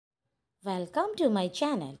Welcome to my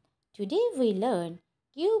channel. Today we learn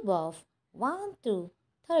cube of 1 to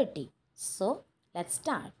 30. So let's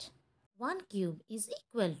start. 1 cube is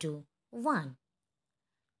equal to 1.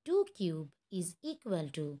 2 cube is equal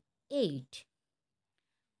to 8.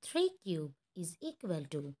 3 cube is equal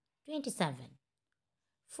to 27.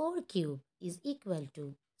 4 cube is equal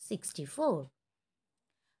to 64.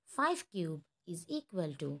 5 cube is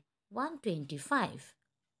equal to 125.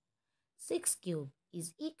 6 cube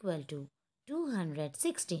is equal to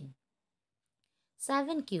 216.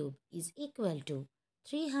 7 cube is equal to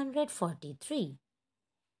 343.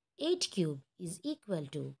 8 cube is equal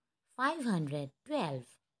to 512.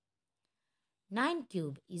 9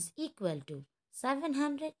 cube is equal to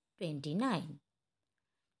 729.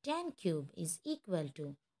 10 cube is equal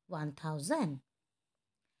to 1000.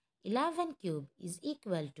 11 cube is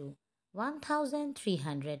equal to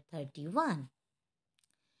 1331.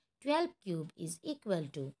 12 cube is equal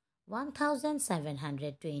to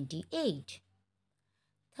 1728.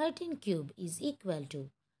 13 cube is equal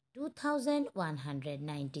to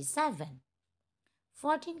 2197.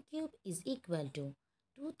 14 cube is equal to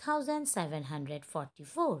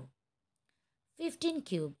 2744. 15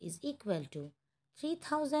 cube is equal to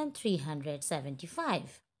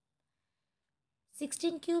 3375.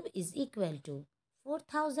 16 cube is equal to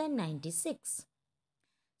 4096.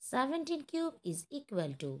 17 cube is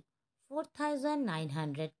equal to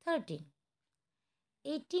 4913.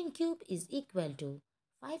 18 cube is equal to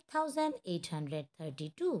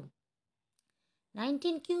 5832.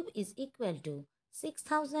 19 cube is equal to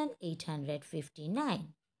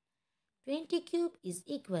 6859. 20 cube is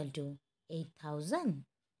equal to 8000.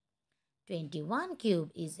 21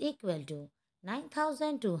 cube is equal to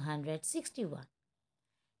 9261.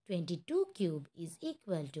 22 cube is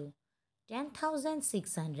equal to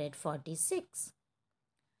 10646.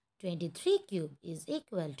 23 cube is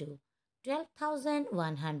equal to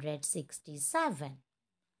 12167.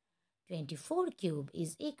 24 cube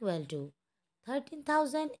is equal to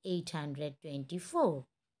 13824.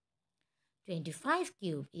 25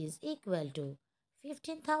 cube is equal to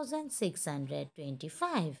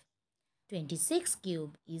 15625. 26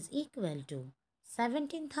 cube is equal to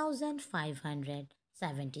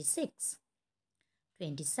 17576.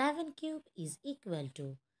 27 cube is equal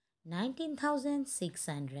to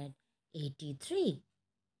 19683.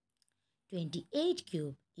 28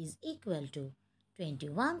 cube is equal to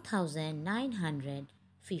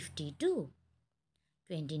 21952.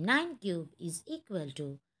 29 cube is equal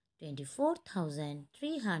to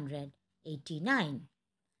 24389.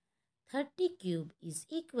 30 cube is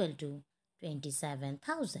equal to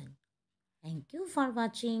 27,000. Thank you for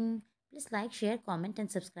watching. Please like, share, comment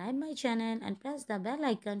and subscribe my channel and press the bell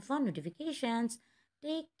icon for notifications.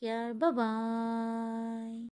 Take care. Bye-bye.